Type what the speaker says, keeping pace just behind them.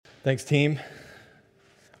Thanks, team.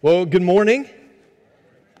 Well, good morning.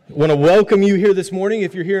 I want to welcome you here this morning.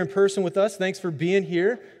 If you're here in person with us, thanks for being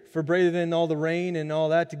here, for braving all the rain and all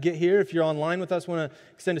that to get here. If you're online with us, I want to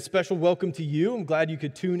extend a special welcome to you. I'm glad you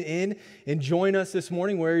could tune in and join us this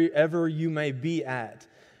morning wherever you may be at.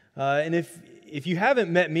 And if you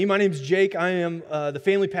haven't met me, my name's Jake. I am the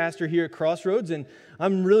family pastor here at Crossroads, and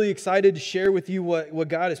I'm really excited to share with you what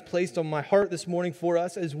God has placed on my heart this morning for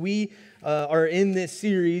us as we are in this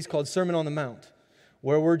series called Sermon on the Mount,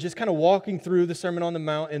 where we're just kind of walking through the Sermon on the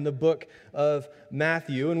Mount in the book of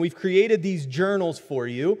Matthew. And we've created these journals for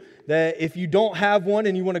you that if you don't have one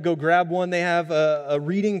and you want to go grab one, they have a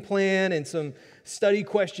reading plan and some study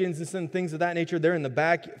questions and some things of that nature. They're in the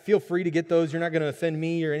back. Feel free to get those. You're not going to offend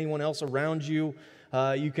me or anyone else around you.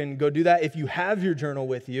 You can go do that. If you have your journal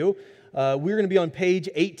with you, we're going to be on page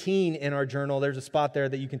 18 in our journal. There's a spot there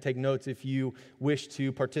that you can take notes if you wish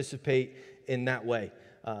to participate in that way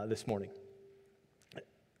this morning.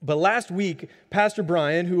 But last week, Pastor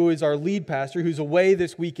Brian, who is our lead pastor, who's away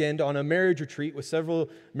this weekend on a marriage retreat with several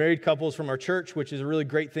married couples from our church, which is a really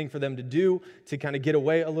great thing for them to do, to kind of get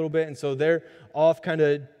away a little bit. And so they're off kind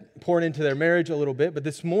of pouring into their marriage a little bit. But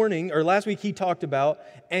last week, he talked about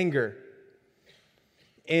anger.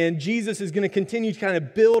 And Jesus is going to continue to kind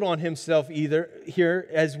of build on himself here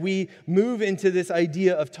as we move into this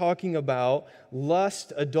idea of talking about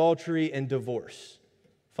lust, adultery, and divorce.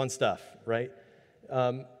 Fun stuff, right?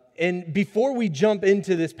 And before we jump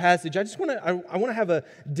into this passage, I want to have a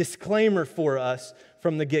disclaimer for us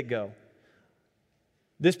from the get-go.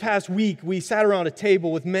 This past week, we sat around a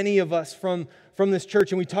table with many of us from this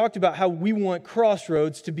church, and we talked about how we want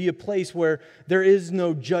Crossroads to be a place where there is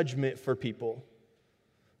no judgment for people,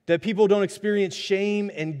 that people don't experience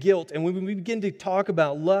shame and guilt. And when we begin to talk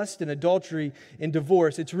about lust and adultery and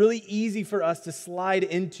divorce, it's really easy for us to slide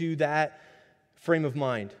into that frame of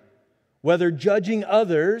mind, whether judging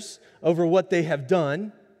others over what they have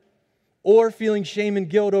done or feeling shame and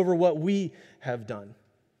guilt over what we have done.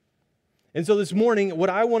 And so this morning, what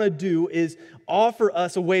I want to do is offer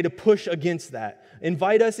us a way to push against that,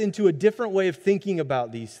 invite us into a different way of thinking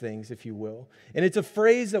about these things, if you will. And it's a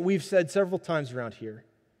phrase that we've said several times around here.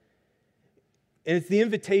 And it's the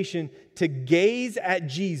invitation to gaze at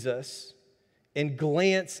Jesus and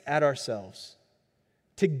glance at ourselves.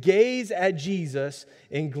 To gaze at Jesus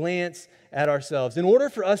and glance at ourselves. In order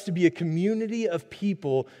for us to be a community of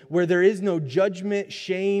people where there is no judgment,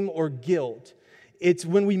 shame, or guilt, it's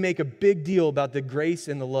when we make a big deal about the grace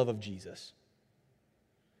and the love of Jesus.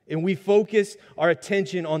 And we focus our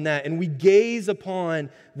attention on that, and we gaze upon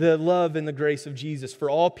the love and the grace of Jesus for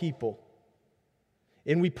all people.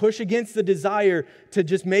 And we push against the desire to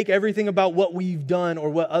just make everything about what we've done or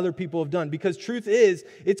what other people have done. Because truth is,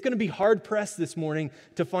 it's going to be hard-pressed this morning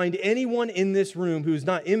to find anyone in this room who's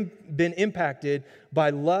not been impacted by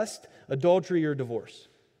lust, adultery, or divorce.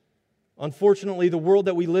 Unfortunately, the world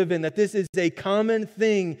that we live in, that this is a common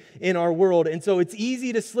thing in our world. And so it's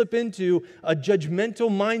easy to slip into a judgmental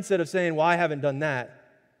mindset of saying, well, I haven't done that.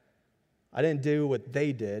 I didn't do what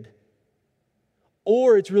they did.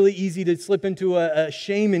 Or it's really easy to slip into a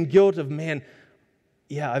shame and guilt of, man,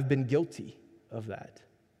 yeah, I've been guilty of that.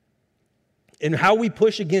 And how we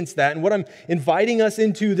push against that, and what I'm inviting us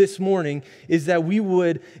into this morning, is that we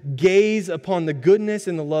would gaze upon the goodness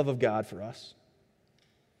and the love of God for us.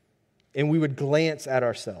 And we would glance at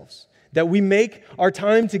ourselves. That we make our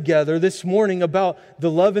time together this morning about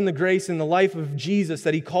the love and the grace and the life of Jesus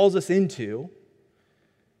that He calls us into,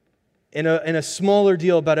 and a smaller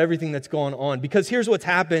deal about everything that's going on. Because here's what's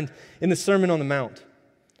happened in the Sermon on the Mount,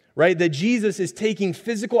 right? That Jesus is taking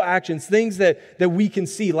physical actions, things that we can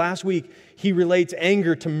see. Last week, He relates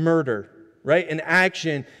anger to murder, right? An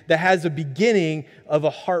action that has a beginning of a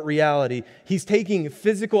heart reality. He's taking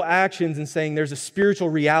physical actions and saying there's a spiritual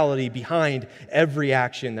reality behind every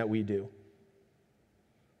action that we do.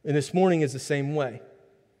 And this morning is the same way.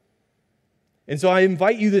 And so I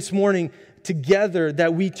invite you this morning together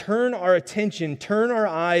that we turn our attention, turn our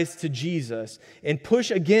eyes to Jesus and push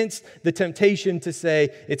against the temptation to say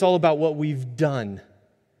it's all about what we've done.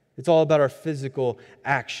 It's all about our physical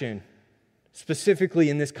action, specifically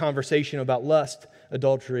in this conversation about lust,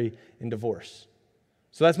 adultery, and divorce.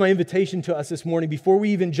 So that's my invitation to us this morning. Before we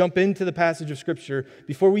even jump into the passage of Scripture,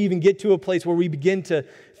 before we even get to a place where we begin to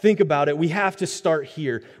think about it, we have to start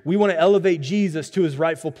here. We want to elevate Jesus to His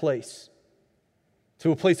rightful place,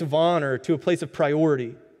 to a place of honor, to a place of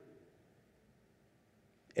priority.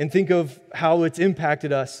 And think of how it's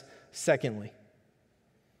impacted us secondly.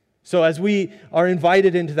 So as we are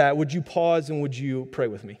invited into that, would you pause and would you pray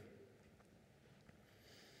with me?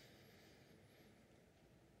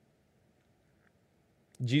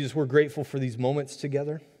 Jesus, we're grateful for these moments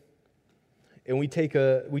together. And we take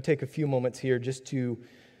a few moments here just to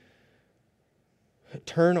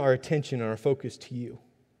turn our attention and our focus to you.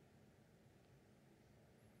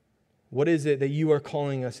 What is it that you are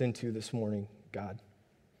calling us into this morning, God?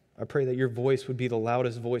 I pray that your voice would be the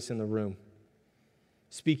loudest voice in the room,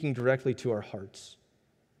 speaking directly to our hearts.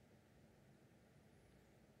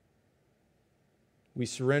 We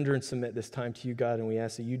surrender and submit this time to you, God, and we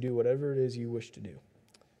ask that you do whatever it is you wish to do.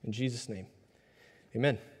 In Jesus' name,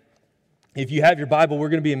 amen. If you have your Bible, we're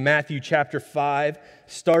going to be in Matthew chapter 5,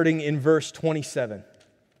 starting in verse 27. It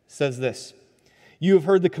says this, "You have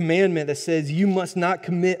heard the commandment that says you must not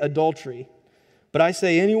commit adultery. But I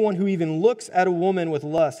say anyone who even looks at a woman with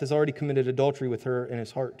lust has already committed adultery with her in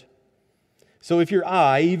his heart. So if your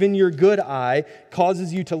eye, even your good eye,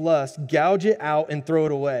 causes you to lust, gouge it out and throw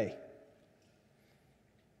it away.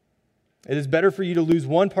 It is better for you to lose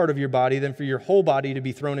one part of your body than for your whole body to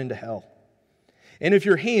be thrown into hell. And if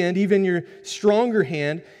your hand, even your stronger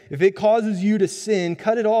hand, if it causes you to sin,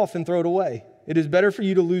 cut it off and throw it away. It is better for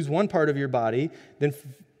you to lose one part of your body than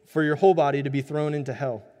for your whole body to be thrown into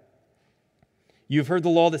hell. You've heard the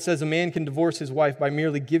law that says a man can divorce his wife by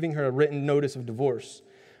merely giving her a written notice of divorce.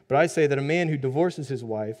 But I say that a man who divorces his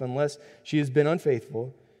wife, unless she has been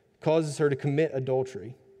unfaithful, causes her to commit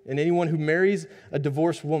adultery. And anyone who marries a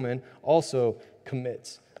divorced woman also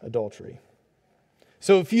commits adultery."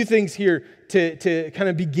 So a few things here to kind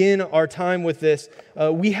of begin our time with this.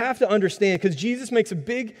 We have to understand, because Jesus makes a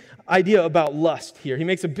big idea about lust here. He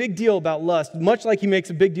makes a big deal about lust, much like he makes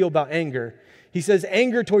a big deal about anger. He says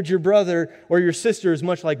anger towards your brother or your sister is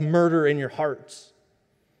much like murder in your hearts.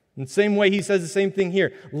 In the same way, he says the same thing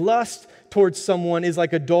here. Lust towards someone is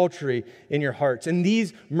like adultery in your hearts. And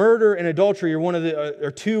these murder and adultery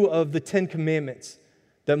are two of the 10 commandments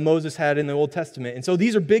that Moses had in the Old Testament. And so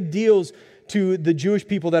these are big deals to the Jewish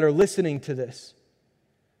people that are listening to this.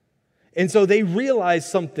 And so they realize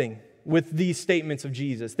something with these statements of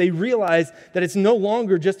Jesus. They realize that it's no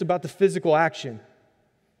longer just about the physical action,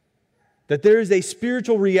 that there is a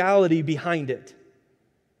spiritual reality behind it.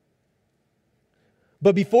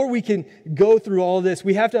 But before we can go through all this,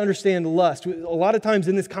 we have to understand lust. A lot of times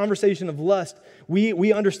in this conversation of lust,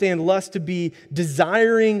 we understand lust to be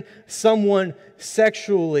desiring someone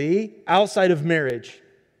sexually outside of marriage.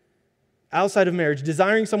 Outside of marriage,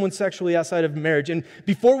 desiring someone sexually outside of marriage. And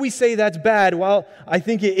before we say that's bad, while I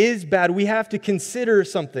think it is bad, we have to consider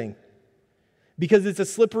something, because it's a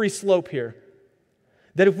slippery slope here.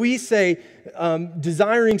 That if we say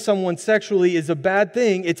desiring someone sexually is a bad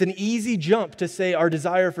thing, it's an easy jump to say our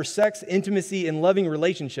desire for sex, intimacy, and loving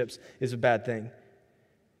relationships is a bad thing.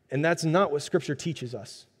 And that's not what Scripture teaches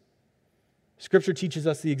us. Scripture teaches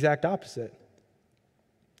us the exact opposite.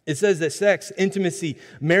 It says that sex, intimacy,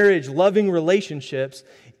 marriage, loving relationships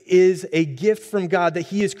is a gift from God that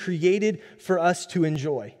He has created for us to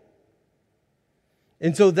enjoy.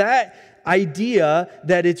 And so that idea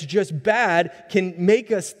that it's just bad can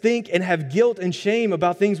make us think and have guilt and shame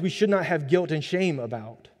about things we should not have guilt and shame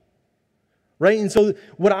about. Right? And so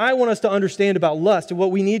what I want us to understand about lust, and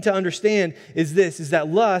what we need to understand is this, is that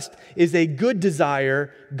lust is a good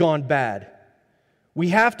desire gone bad. We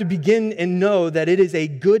have to begin and know that it is a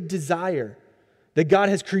good desire, that God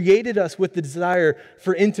has created us with the desire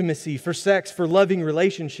for intimacy, for sex, for loving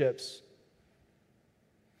relationships.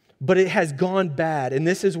 But it has gone bad, and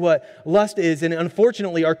this is what lust is. And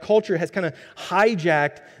unfortunately, our culture has kind of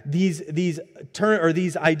hijacked these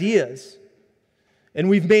ideas, and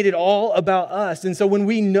we've made it all about us. And so when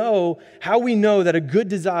we know, how we know that a good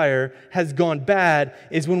desire has gone bad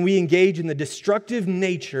is when we engage in the destructive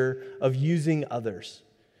nature of using others.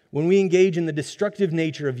 When we engage in the destructive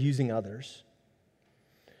nature of using others.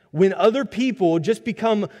 When other people just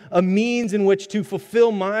become a means in which to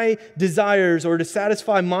fulfill my desires or to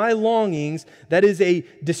satisfy my longings, that is a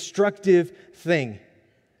destructive thing.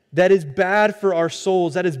 That is bad for our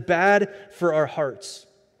souls. That is bad for our hearts.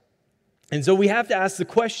 And so we have to ask the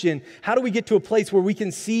question, how do we get to a place where we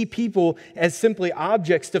can see people as simply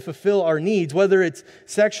objects to fulfill our needs, whether it's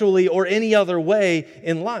sexually or any other way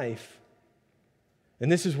in life?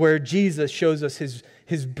 And this is where Jesus shows us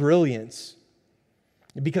his brilliance,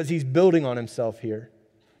 because he's building on himself here.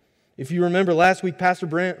 If you remember last week, Pastor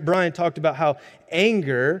Brian talked about how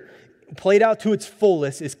anger, played out to its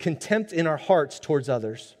fullest, is contempt in our hearts towards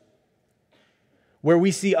others, where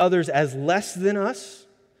we see others as less than us,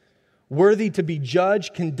 worthy to be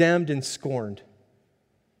judged, condemned, and scorned.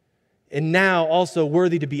 And now also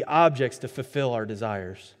worthy to be objects to fulfill our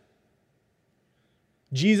desires.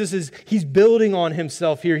 He's building on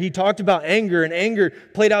himself here. He talked about anger, and anger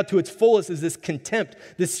played out to its fullest is this contempt,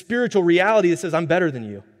 this spiritual reality that says, I'm better than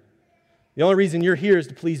you. The only reason you're here is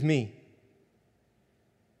to please me.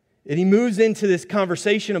 And he moves into this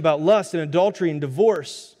conversation about lust and adultery and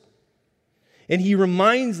divorce. And he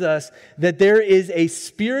reminds us that there is a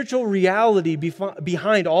spiritual reality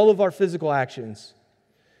behind all of our physical actions.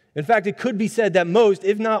 In fact, it could be said that most,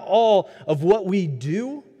 if not all, of what we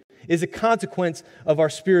do is a consequence of our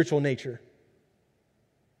spiritual nature.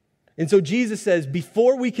 And so Jesus says,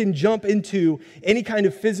 before we can jump into any kind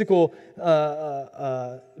of physical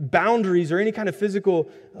boundaries or any kind of physical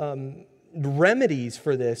remedies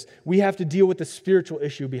for this, we have to deal with the spiritual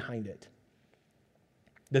issue behind it.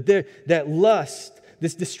 That lust,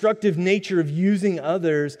 this destructive nature of using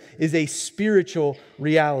others, is a spiritual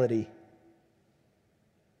reality.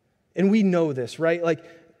 And we know this, right? Like,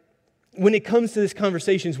 when it comes to these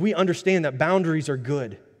conversations, we understand that boundaries are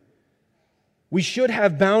good. We should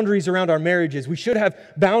have boundaries around our marriages. We should have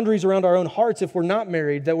boundaries around our own hearts if we're not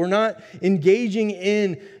married, that we're not engaging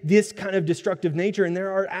in this kind of destructive nature. And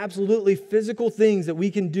there are absolutely physical things that we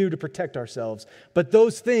can do to protect ourselves. But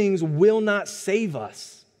those things will not save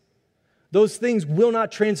us. Those things will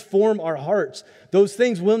not transform our hearts. Those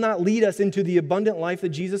things will not lead us into the abundant life that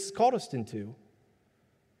Jesus has called us into.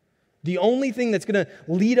 The only thing that's going to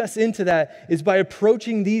lead us into that is by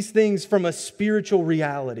approaching these things from a spiritual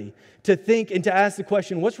reality. To think and to ask the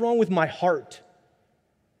question, what's wrong with my heart?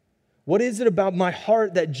 What is it about my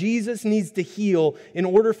heart that Jesus needs to heal in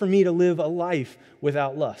order for me to live a life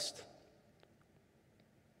without lust?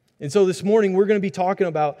 And so this morning we're going to be talking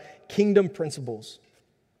about kingdom principles.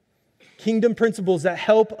 Kingdom principles that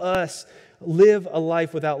help us live a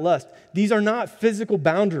life without lust. These are not physical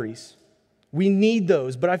boundaries. We need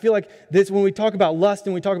those. But I feel like this, when we talk about lust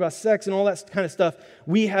and we talk about sex and all that kind of stuff,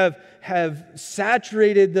 we have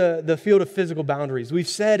saturated the field of physical boundaries. We've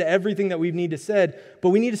said everything that we need to said, but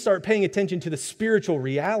we need to start paying attention to the spiritual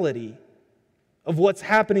reality of what's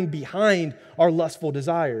happening behind our lustful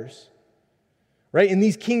desires. Right? And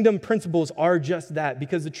these kingdom principles are just that,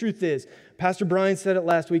 because the truth is, Pastor Brian said it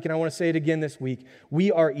last week, and I want to say it again this week,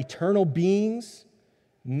 we are eternal beings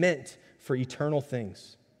meant for eternal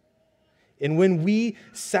things. And when we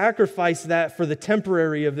sacrifice that for the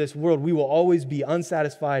temporary of this world, we will always be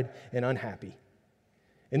unsatisfied and unhappy.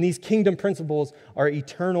 And these kingdom principles are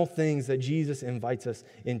eternal things that Jesus invites us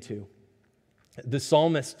into. The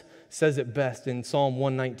psalmist says it best in Psalm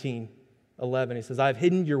 119:11. He says, I've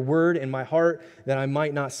hidden your word in my heart that I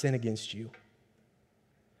might not sin against you.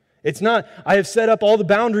 It's not, I have set up all the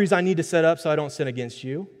boundaries I need to set up so I don't sin against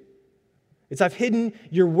you. It's I've hidden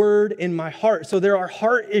your word in my heart. So there are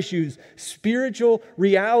heart issues, spiritual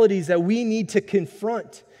realities that we need to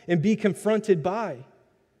confront and be confronted by.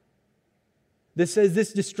 This says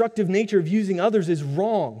this destructive nature of using others is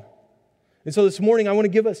wrong. And so this morning I want to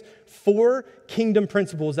give us 4 kingdom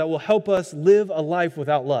principles that will help us live a life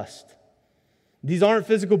without lust. These aren't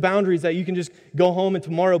physical boundaries that you can just go home and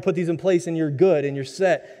tomorrow put these in place and you're good and you're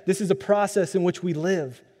set. This is a process in which we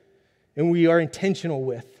live and we are intentional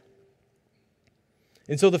with.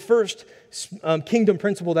 And so the first kingdom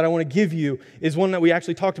principle that I want to give you is one that we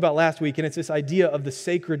actually talked about last week, and it's this idea of the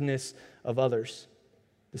sacredness of others.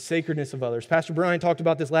 The sacredness of others. Pastor Brian talked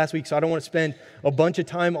about this last week, so I don't want to spend a bunch of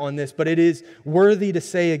time on this, but it is worthy to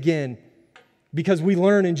say again, because we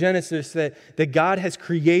learn in Genesis that God has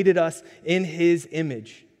created us in His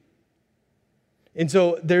image. And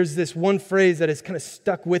so there's this one phrase that has kind of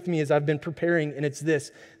stuck with me as I've been preparing, and it's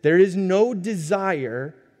this: there is no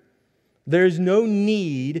desire, there is no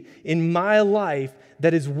need in my life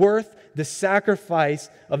that is worth the sacrifice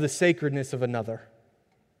of the sacredness of another.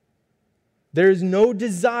 There is no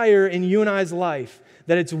desire in you and I's life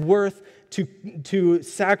that it's worth to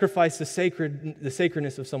sacrifice the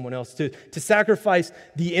sacredness of someone else, to sacrifice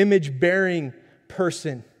the image-bearing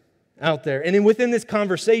person out there. And then within this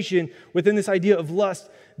conversation, within this idea of lust,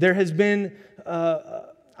 there has been,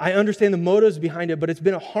 I understand the motives behind it, but it's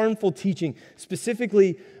been a harmful teaching,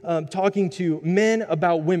 specifically talking to men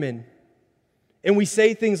about women. And we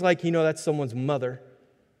say things like, that's someone's mother,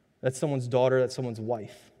 that's someone's daughter, that's someone's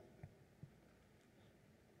wife.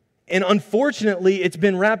 And unfortunately, it's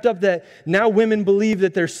been wrapped up that now women believe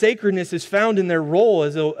that their sacredness is found in their role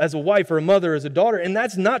as a wife or a mother, as a daughter, and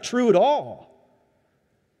that's not true at all.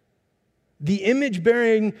 The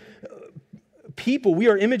image-bearing people, we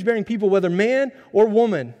are image-bearing people, whether man or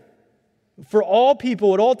woman. For all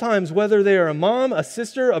people at all times, whether they are a mom, a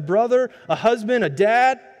sister, a brother, a husband, a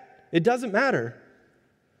dad, it doesn't matter.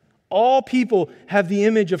 All people have the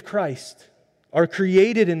image of Christ, are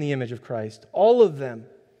created in the image of Christ, all of them.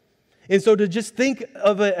 And so to just think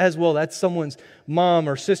of it as, well, that's someone's mom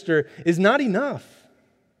or sister is not enough.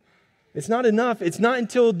 It's not enough. It's not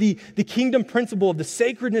until the kingdom principle of the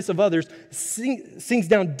sacredness of others sinks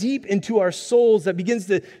down deep into our souls that begins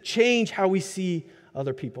to change how we see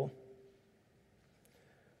other people.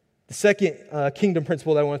 The second kingdom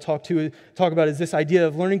principle that I want to talk about is this idea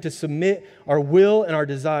of learning to submit our will and our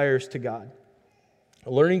desires to God.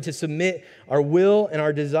 Learning to submit our will and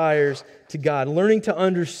our desires to God. Learning to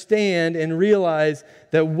understand and realize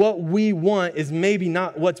that what we want is maybe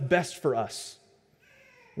not what's best for us.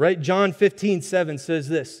 Right? John 15:7 says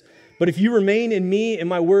this, "But if you remain in me and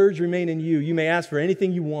my words remain in you, you may ask for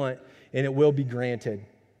anything you want and it will be granted."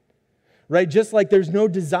 Right? Just like there's no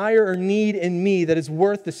desire or need in me that is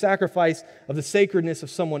worth the sacrifice of the sacredness of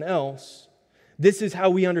someone else, this is how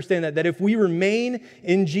we understand that if we remain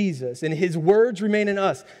in Jesus and His words remain in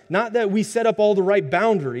us, not that we set up all the right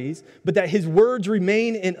boundaries, but that His words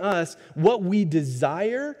remain in us, what we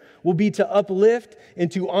desire will be to uplift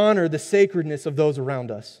and to honor the sacredness of those around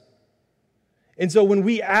us. And so when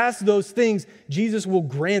we ask those things, Jesus will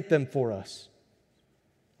grant them for us.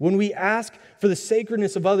 When we ask for the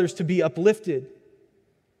sacredness of others to be uplifted,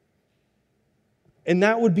 and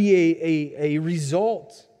that would be a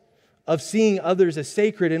result of seeing others as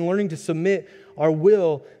sacred and learning to submit our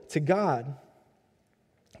will to God.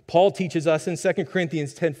 Paul teaches us in 2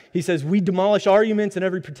 Corinthians 10, he says, "We demolish arguments and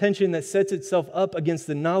every pretension that sets itself up against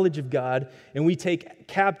the knowledge of God, and we take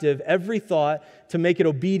captive every thought to make it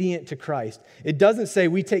obedient to Christ." It doesn't say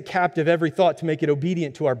we take captive every thought to make it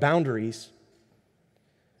obedient to our boundaries.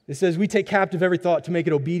 It says we take captive every thought to make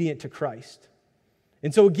it obedient to Christ.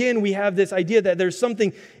 And so again, we have this idea that there's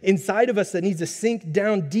something inside of us that needs to sink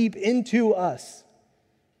down deep into us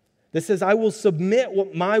that says, I will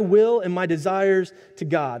submit my will and my desires to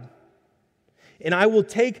God. And I will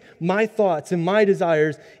take my thoughts and my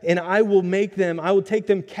desires and I will take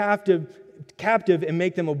them captive and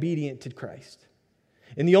make them obedient to Christ.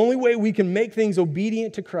 And the only way we can make things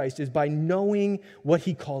obedient to Christ is by knowing what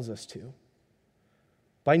He calls us to.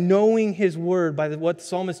 By knowing His word, by what the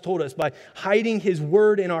psalmist told us, by hiding His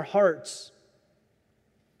word in our hearts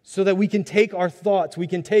so that we can take our thoughts, we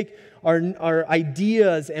can take our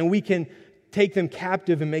ideas, and we can take them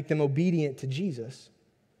captive and make them obedient to Jesus.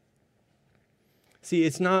 See,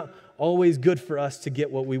 it's not always good for us to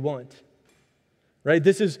get what we want. Right?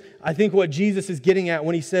 This is, I think, what Jesus is getting at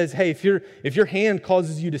when He says, hey, if your hand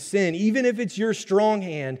causes you to sin, even if it's your strong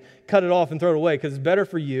hand, cut it off and throw it away, because it's better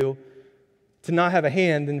for you to not have a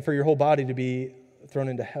hand than for your whole body to be thrown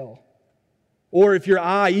into hell. Or if your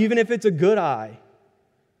eye, even if it's a good eye,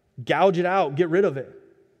 gouge it out, get rid of it.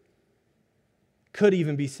 Could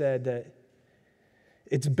even be said that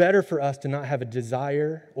it's better for us to not have a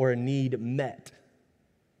desire or a need met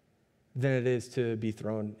than it is to be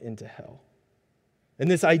thrown into hell. And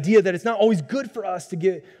this idea that it's not always good for us to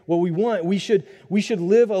get what we want. We should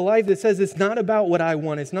live a life that says it's not about what I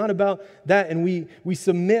want. It's not about that. And we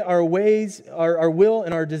submit our ways, our will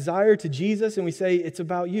and our desire to Jesus, and we say it's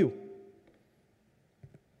about you.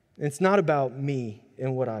 It's not about me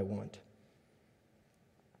and what I want.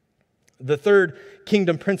 The third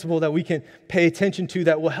kingdom principle that we can pay attention to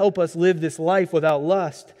that will help us live this life without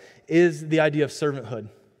lust is the idea of servanthood.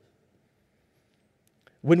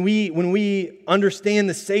 When we understand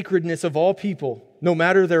the sacredness of all people, no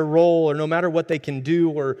matter their role or no matter what they can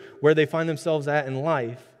do or where they find themselves at in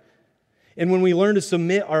life, and when we learn to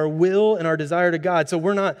submit our will and our desire to God, so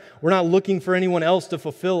we're not looking for anyone else to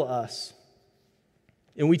fulfill us,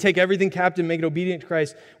 and we take everything captive and make it obedient to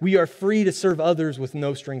Christ, we are free to serve others with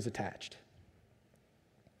no strings attached.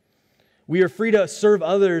 We are free to serve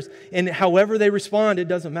others, and however they respond, it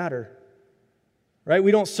doesn't matter. Right?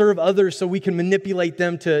 We don't serve others so we can manipulate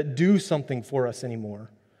them to do something for us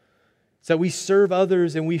anymore. So we serve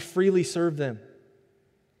others and we freely serve them.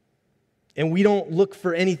 And we don't look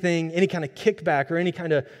for anything, any kind of kickback or any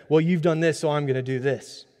kind of, well, you've done this, so I'm going to do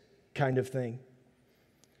this kind of thing.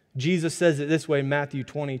 Jesus says it this way in Matthew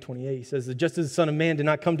 20:28. He says that just as the Son of Man did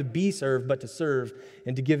not come to be served, but to serve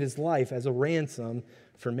and to give His life as a ransom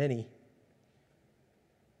for many.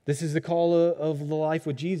 This is the call of the life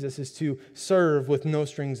with Jesus, is to serve with no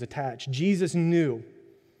strings attached. Jesus knew.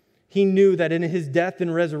 He knew that in His death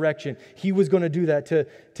and resurrection, He was going to do that,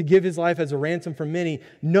 to give His life as a ransom for many,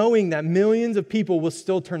 knowing that millions of people will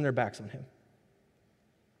still turn their backs on Him.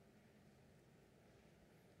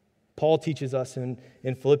 Paul teaches us in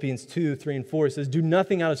Philippians 2:3-4, it says, "Do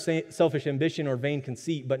nothing out of selfish ambition or vain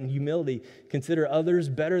conceit, but in humility consider others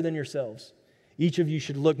better than yourselves. Each of you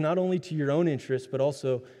should look not only to your own interest, but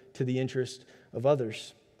also to the interest of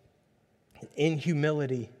others." In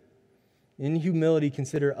humility, In humility,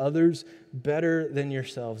 consider others better than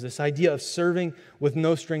yourselves. This idea of serving with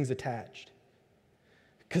no strings attached.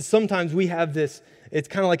 Because sometimes we have this, it's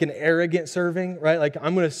kind of like an arrogant serving, right? Like,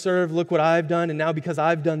 I'm going to serve, look what I've done, and now because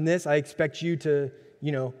I've done this, I expect you to,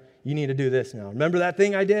 you need to do this now. Remember that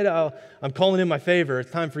thing I did? I'm calling in my favor. It's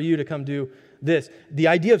time for you to come do this. The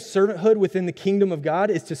idea of servanthood within the kingdom of God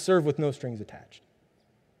is to serve with no strings attached.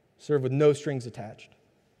 Serve with no strings attached.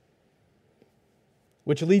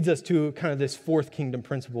 Which leads us to kind of this fourth kingdom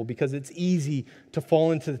principle, because it's easy to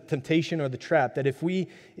fall into the temptation or the trap that if we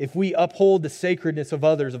uphold the sacredness of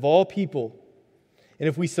others, of all people, and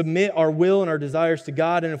if we submit our will and our desires to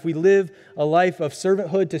God, and if we live a life of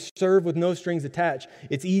servanthood to serve with no strings attached,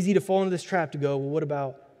 it's easy to fall into this trap to go,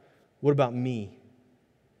 well, what about me?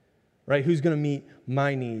 Right? Who's going to meet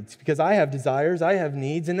my needs? Because I have desires, I have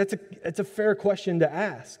needs, and that's a fair question to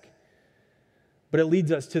ask. But it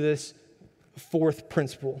leads us to this fourth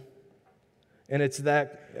principle, and it's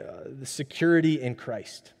that the security in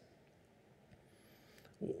Christ.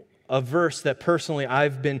 A verse that personally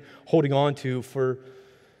I've been holding on to for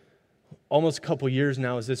almost a couple years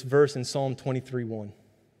now is this verse in Psalm 23:1.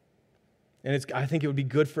 And I think it would be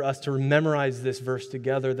good for us to memorize this verse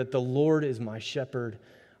together, that the Lord is my shepherd,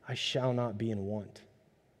 I shall not be in want.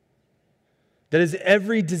 That is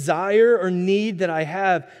every desire or need that I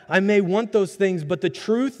have, I may want those things, but the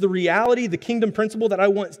truth, the reality, the kingdom principle that I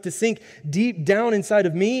want to sink deep down inside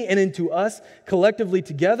of me and into us collectively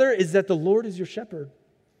together is that the Lord is your shepherd.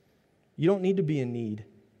 You don't need to be in need.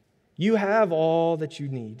 You have all that you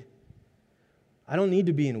need. I don't need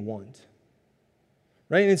to be in want.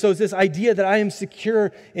 Right? And so it's this idea that I am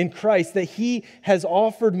secure in Christ, that He has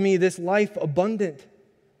offered me this life abundant.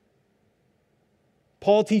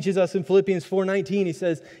 Paul teaches us in Philippians 4:19, he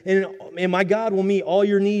says, and my God will meet all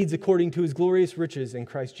your needs according to His glorious riches in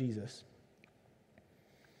Christ Jesus.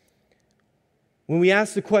 When we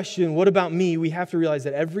ask the question, what about me? We have to realize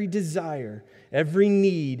that every desire, every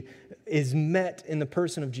need is met in the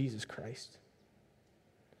person of Jesus Christ.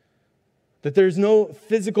 That there's no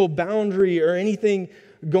physical boundary or anything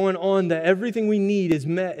going on, that everything we need is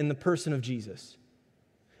met in the person of Jesus.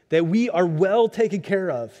 That we are well taken care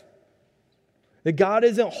of. That God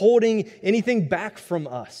isn't holding anything back from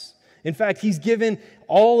us. In fact, He's given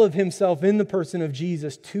all of Himself in the person of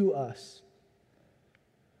Jesus to us.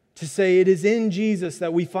 To say it is in Jesus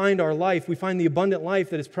that we find our life, we find the abundant life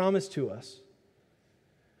that is promised to us.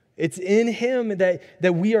 It's in Him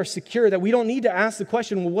that we are secure, that we don't need to ask the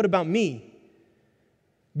question, well, what about me?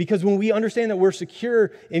 Because when we understand that we're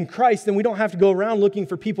secure in Christ, then we don't have to go around looking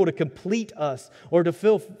for people to complete us or to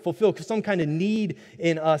fulfill some kind of need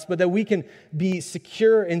in us, but that we can be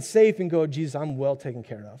secure and safe and go, Jesus, I'm well taken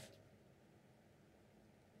care of.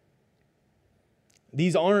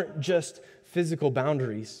 These aren't just physical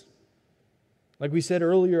boundaries. Like we said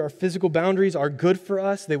earlier, our physical boundaries are good for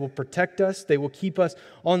us. They will protect us. They will keep us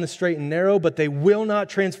on the straight and narrow, but they will not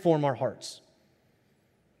transform our hearts.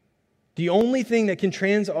 The only thing that can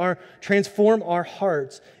transform our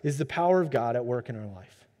hearts is the power of God at work in our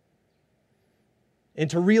life. And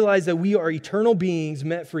to realize that we are eternal beings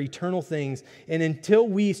meant for eternal things, and until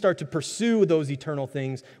we start to pursue those eternal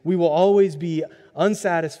things, we will always be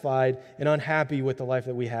unsatisfied and unhappy with the life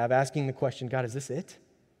that we have, asking the question, God, is this it?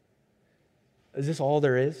 Is this all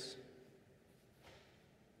there is?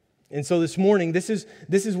 And so this morning, this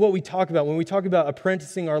is what we talk about when we talk about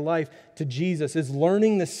apprenticing our life to Jesus, is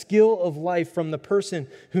learning the skill of life from the person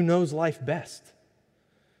who knows life best.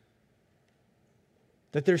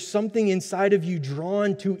 That there's something inside of you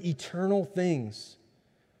drawn to eternal things.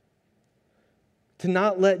 To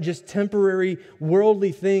not let just temporary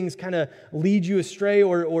worldly things kind of lead you astray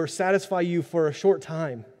or satisfy you for a short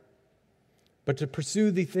time, but to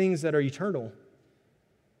pursue the things that are eternal.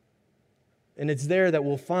 And it's there that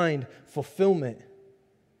we'll find fulfillment.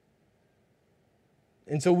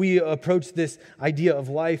 And so we approach this idea of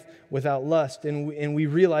life without lust, and we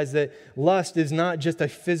realize that lust is not just a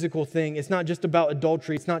physical thing. It's not just about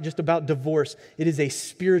adultery. It's not just about divorce. It is a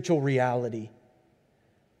spiritual reality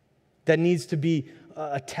that needs to be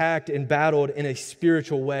attacked and battled in a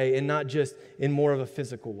spiritual way and not just in more of a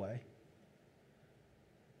physical way.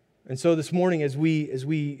 And so this morning, as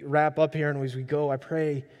we wrap up here and as we go, I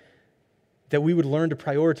pray that we would learn to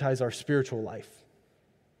prioritize our spiritual life.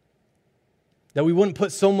 That we wouldn't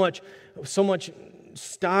put so much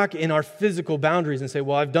stock in our physical boundaries and say,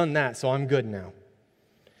 well, I've done that, so I'm good now.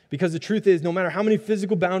 Because the truth is, no matter how many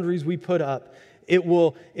physical boundaries we put up, it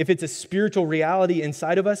will, if it's a spiritual reality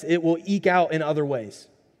inside of us, it will eke out in other ways.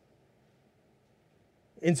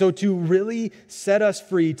 And so to really set us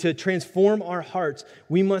free, to transform our hearts,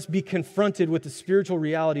 we must be confronted with the spiritual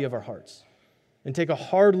reality of our hearts. and take a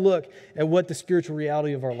hard look at what the spiritual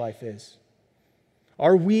reality of our life is.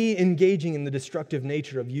 Are we engaging in the destructive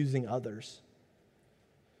nature of using others?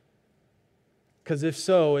 Because if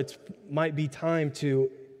so, it might be time to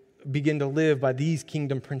begin to live by these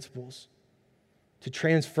kingdom principles, to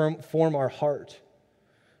transform our heart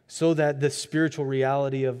so that the spiritual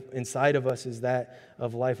reality of inside of us is that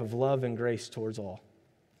of life of love and grace towards all,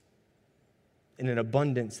 in an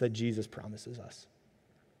abundance that Jesus promises us.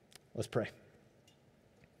 Let's pray.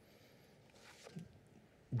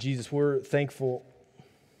 Jesus, we're thankful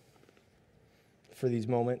for these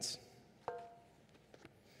moments.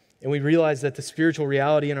 And we realize that the spiritual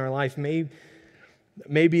reality in our life may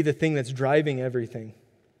be the thing that's driving everything.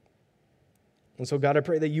 And so, God, I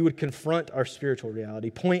pray that you would confront our spiritual reality,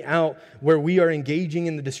 point out where we are engaging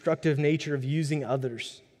in the destructive nature of using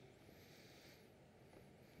others.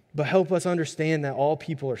 But help us understand that all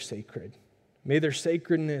people are sacred. May that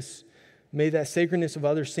sacredness of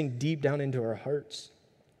others sink deep down into our hearts.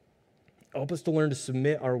 Help us to learn to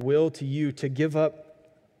submit our will to you, to give up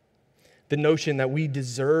the notion that we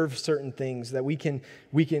deserve certain things, that we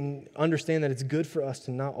can understand that it's good for us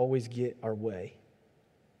to not always get our way.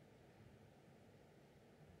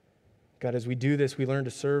 God, as we do this, we learn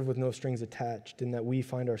to serve with no strings attached, and that we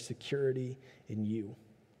find our security in you.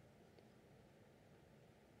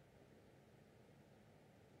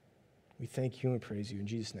 We thank you and praise you in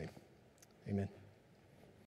Jesus' name. Amen.